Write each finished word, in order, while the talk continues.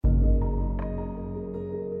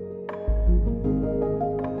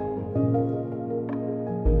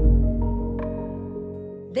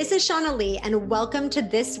This is Shauna Lee, and welcome to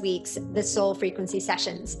this week's The Soul Frequency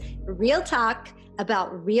Sessions. Real talk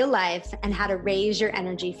about real life and how to raise your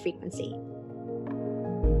energy frequency.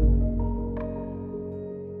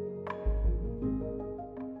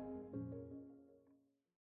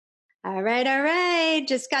 All right.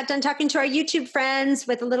 Just got done talking to our YouTube friends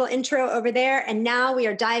with a little intro over there. And now we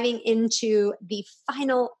are diving into the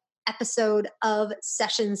final episode of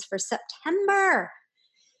Sessions for September.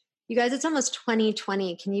 You guys, it's almost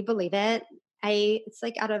 2020. Can you believe it? It's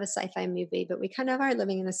like out of a sci-fi movie, but we kind of are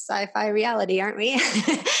living in a sci-fi reality, aren't we?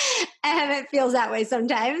 And it feels that way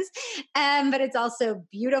sometimes. But it's also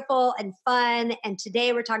beautiful and fun. And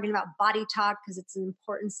today we're talking about body talk because it's an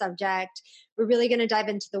important subject. We're really going to dive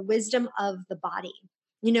into the wisdom of the body.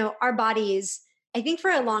 You know, our bodies, I think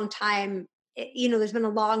for a long time, there's been a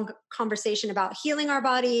long conversation about healing our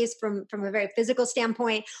bodies from a very physical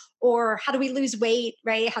standpoint, or how do we lose weight,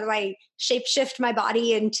 right? How do I shape shift my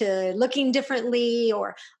body into looking differently?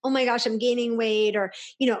 Or, oh my gosh, I'm gaining weight, or,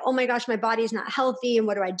 oh my gosh, my body's not healthy. And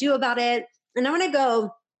what do I do about it? And I want to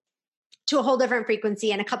go to a whole different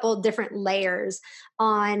frequency and a couple of different layers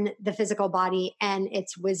on the physical body and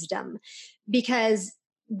its wisdom, because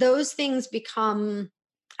those things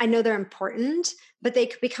I know they're important, but they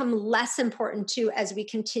could become less important too as we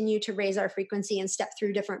continue to raise our frequency and step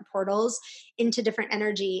through different portals into different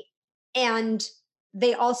energy. And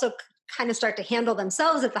they also kind of start to handle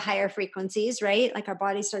themselves at the higher frequencies, right? Like our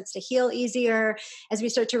body starts to heal easier as we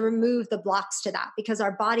start to remove the blocks to that, because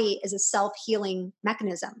our body is a self-healing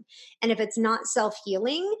mechanism. And if it's not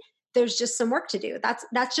self-healing, there's just some work to do.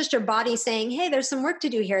 That's just your body saying, hey, there's some work to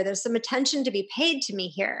do here. There's some attention to be paid to me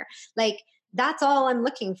here. Like, that's all I'm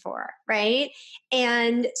looking for, right?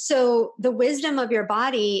 And so the wisdom of your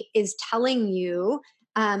body is telling you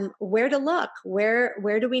where to look,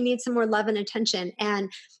 where do we need some more love and attention?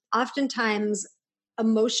 And oftentimes,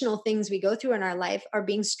 emotional things we go through in our life are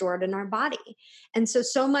being stored in our body. And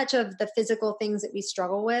so much of the physical things that we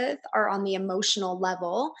struggle with are on the emotional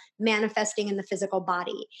level, manifesting in the physical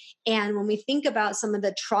body. And when we think about some of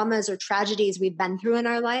the traumas or tragedies we've been through in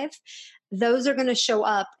our life, those are going to show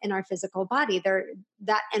up in our physical body.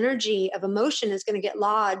 That energy of emotion is going to get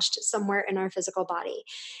lodged somewhere in our physical body.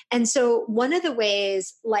 And so one of the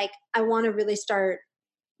ways, like, I want to really start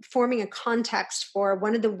forming a context for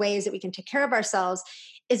one of the ways that we can take care of ourselves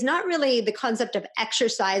is not really the concept of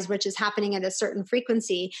exercise, which is happening at a certain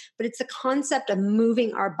frequency, but it's the concept of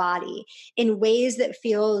moving our body in ways that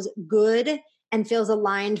feels good and feels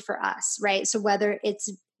aligned for us, right? So whether it's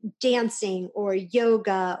dancing or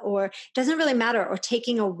yoga, or doesn't really matter, or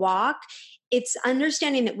taking a walk, it's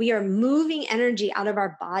understanding that we are moving energy out of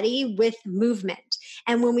our body with movement.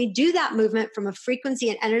 And when we do that movement from a frequency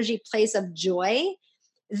and energy place of joy,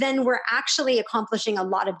 then we're actually accomplishing a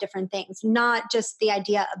lot of different things, not just the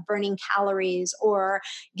idea of burning calories or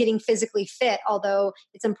getting physically fit, although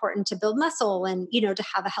it's important to build muscle and, to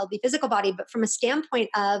have a healthy physical body, but from a standpoint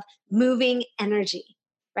of moving energy,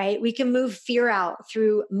 right? We can move fear out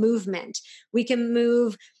through movement. We can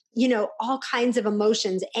move all kinds of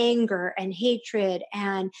emotions, anger and hatred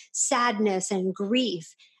and sadness and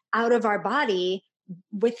grief out of our body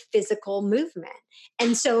with physical movement.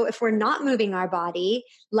 And so if we're not moving our body,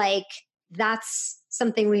 like, that's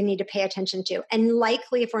something we need to pay attention to. And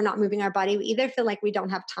likely if we're not moving our body, we either feel like we don't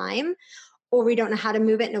have time, or we don't know how to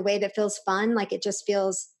move it in a way that feels fun. Like it just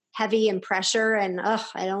feels heavy and pressure and,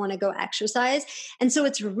 I don't want to go exercise. And so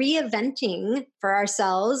it's reinventing for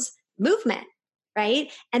ourselves movement,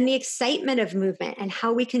 right? And the excitement of movement and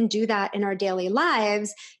how we can do that in our daily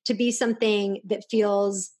lives to be something that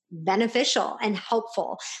feels beneficial and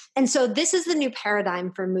helpful. And so this is the new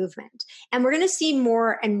paradigm for movement. And we're going to see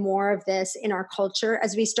more and more of this in our culture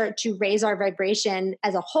as we start to raise our vibration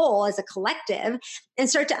as a whole, as a collective, and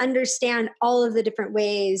start to understand all of the different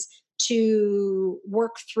ways to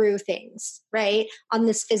work through things, right? On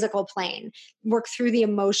this physical plane, work through the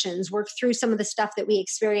emotions, work through some of the stuff that we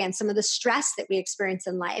experience, some of the stress that we experience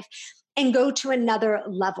in life, and go to another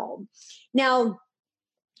level. Now,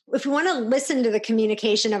 if we want to listen to the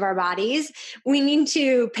communication of our bodies, we need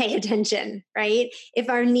to pay attention, right? If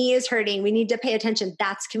our knee is hurting, we need to pay attention.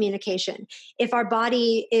 That's communication. If our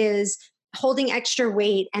body is holding extra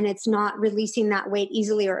weight and it's not releasing that weight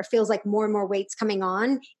easily, or it feels like more and more weight's coming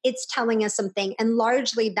on, it's telling us something. And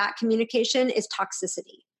largely that communication is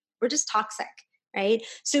toxicity. We're just toxic. right?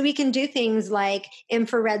 So we can do things like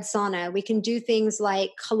infrared sauna. We can do things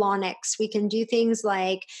like colonics. We can do things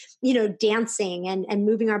like, dancing and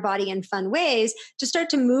moving our body in fun ways to start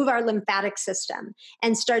to move our lymphatic system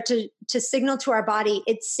and start to signal to our body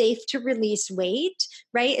it's safe to release weight,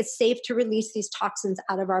 right? It's safe to release these toxins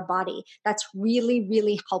out of our body. That's really,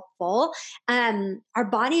 really helpful. Our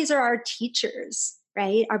bodies are our teachers,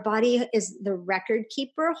 right? Our body is the record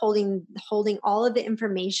keeper, holding all of the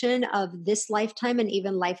information of this lifetime and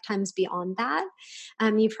even lifetimes beyond that.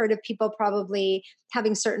 You've heard of people probably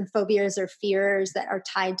having certain phobias or fears that are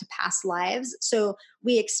tied to past lives. So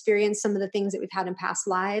we experience some of the things that we've had in past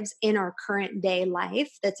lives in our current day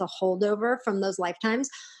life. That's a holdover from those lifetimes.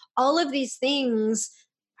 All of these things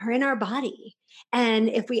are in our body. And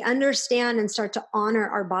if we understand and start to honor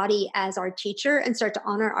our body as our teacher and start to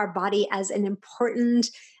honor our body as an important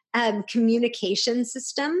communication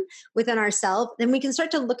system within ourselves, then we can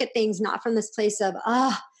start to look at things not from this place of,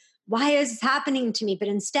 why is this happening to me? But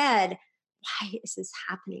instead, why is this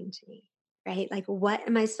happening to me? Right? Like, what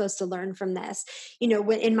am I supposed to learn from this?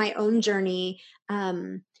 In my own journey,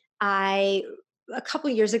 I a couple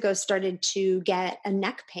years ago started to get a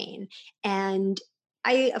neck pain, and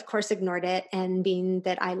I, of course, ignored it. And being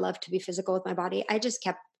that I love to be physical with my body, I just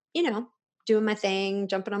kept, doing my thing,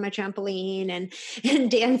 jumping on my trampoline and, and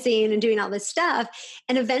dancing and doing all this stuff.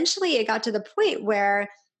 And eventually it got to the point where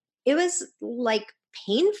it was like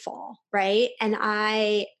painful, right? And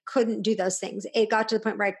I couldn't do those things. It got to the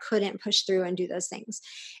point where I couldn't push through and do those things.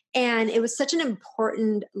 And it was such an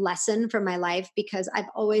important lesson for my life because I've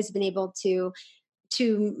always been able to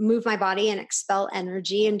move my body and expel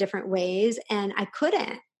energy in different ways. And I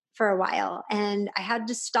couldn't for a while. And I had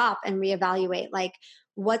to stop and reevaluate, like,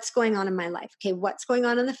 what's going on in my life? Okay, what's going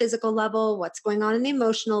on the physical level? What's going on in the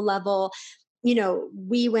emotional level?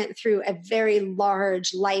 We went through a very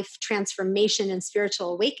large life transformation and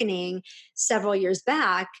spiritual awakening several years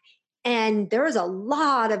back. And there was a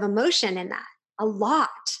lot of emotion in that, a lot,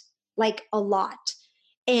 like a lot.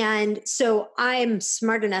 And so I'm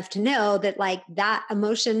smart enough to know that like that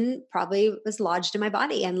emotion probably was lodged in my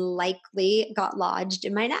body and likely got lodged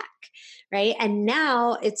in my neck. Right. And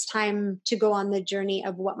now it's time to go on the journey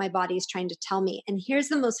of what my body is trying to tell me. And here's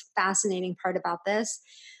the most fascinating part about this.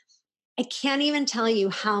 I can't even tell you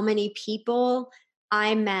how many people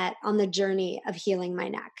I met on the journey of healing my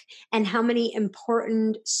neck and how many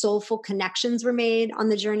important soulful connections were made on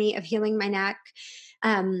the journey of healing my neck.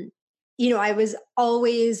 I was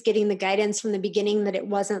always getting the guidance from the beginning that it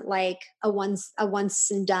wasn't like a once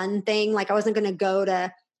and done thing. Like I wasn't going to go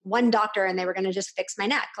to one doctor and they were going to just fix my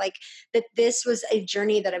neck. Like that this was a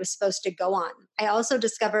journey that I was supposed to go on. I also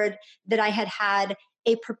discovered that I had had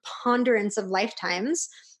a preponderance of lifetimes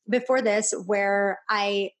before this where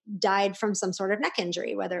I died from some sort of neck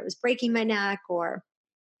injury, whether it was breaking my neck or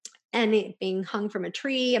it being hung from a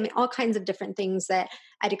tree. I mean, all kinds of different things that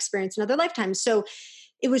I'd experienced in other lifetimes. So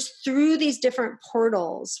it was through these different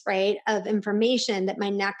portals, right, of information that my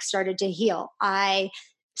neck started to heal. I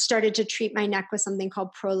started to treat my neck with something called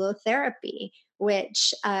prolotherapy,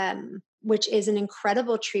 which is an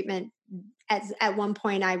incredible treatment. At one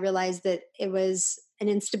point, I realized that it was an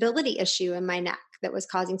instability issue in my neck that was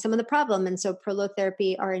causing some of the problem. And so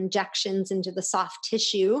prolotherapy are injections into the soft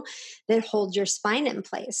tissue that hold your spine in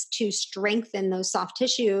place to strengthen those soft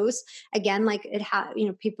tissues. Again, like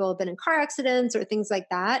people have been in car accidents or things like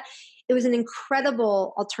that. It was an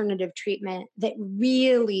incredible alternative treatment that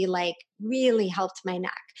really helped my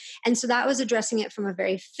neck. And so that was addressing it from a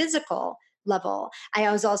very physical level.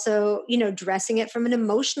 I was also, dressing it from an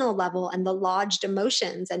emotional level and the lodged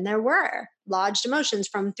emotions. And there were lodged emotions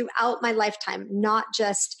from throughout my lifetime, not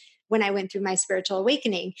just when I went through my spiritual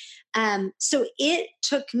awakening. So it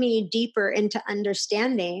took me deeper into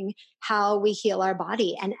understanding how we heal our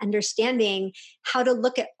body and understanding how to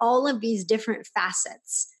look at all of these different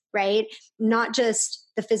facets, right? Not just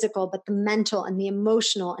the physical, but the mental and the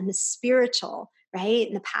emotional and the spiritual, right?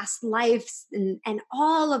 And the past lives and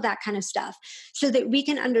all of that kind of stuff, so that we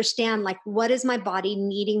can understand, like, what is my body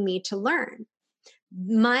needing me to learn?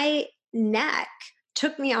 My neck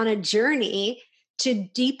took me on a journey to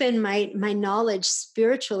deepen my knowledge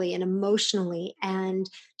spiritually and emotionally and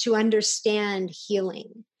to understand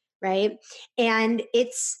healing, right? And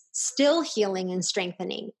it's still healing and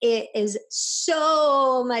strengthening. It is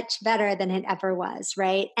so much better than it ever was,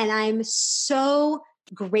 right? And I'm so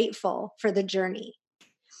grateful for the journey.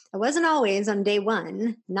 I wasn't always on day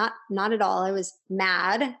one, not at all. I was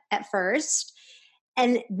mad at first.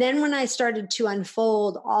 And then when I started to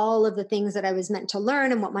unfold all of the things that I was meant to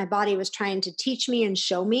learn and what my body was trying to teach me and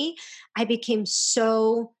show me, I became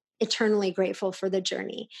so eternally grateful for the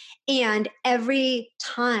journey. And every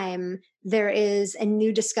time there is a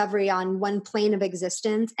new discovery on one plane of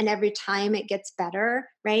existence, and every time it gets better,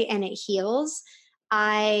 right, and it heals,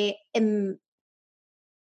 I am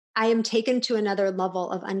taken to another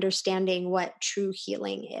level of understanding what true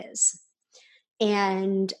healing is.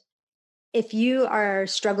 And if you are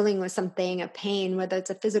struggling with something, a pain, whether it's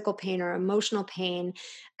a physical pain or emotional pain,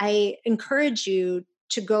 I encourage you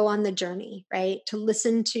to go on the journey, right? To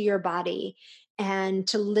listen to your body and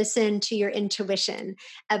to listen to your intuition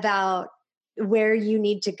about where you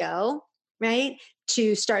need to go, right?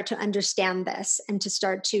 To start to understand this and to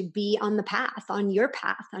start to be on the path, on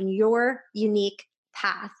your unique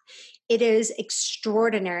path. It is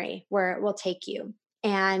extraordinary where it will take you.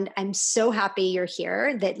 And I'm so happy you're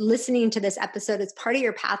here, that listening to this episode is part of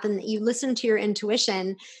your path, and that you listen to your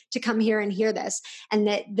intuition to come here and hear this, and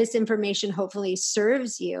that this information hopefully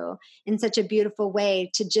serves you in such a beautiful way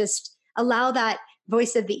to just allow that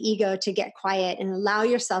voice of the ego to get quiet and allow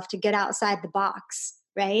yourself to get outside the box,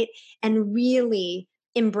 right? And really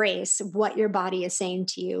embrace what your body is saying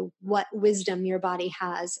to you, what wisdom your body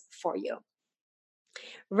has for you.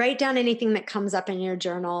 Write down anything that comes up in your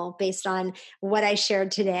journal based on what I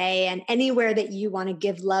shared today, and anywhere that you want to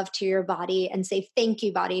give love to your body and say, thank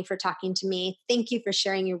you, body, for talking to me. Thank you for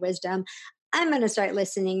sharing your wisdom. I'm going to start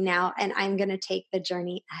listening now, and I'm going to take the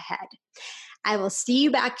journey ahead. I will see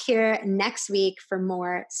you back here next week for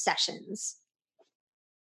more sessions.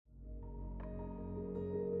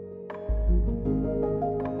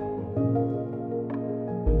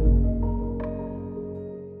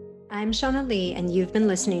 I'm Shauna Lee, and you've been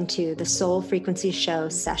listening to the Soul Frequency Show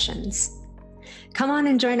Sessions. Come on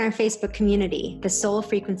and join our Facebook community, the Soul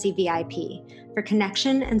Frequency VIP, for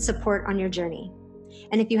connection and support on your journey.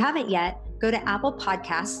 And if you haven't yet, go to Apple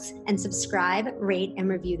Podcasts and subscribe, rate, and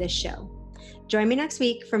review this show. Join me next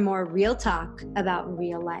week for more real talk about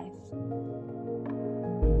real life.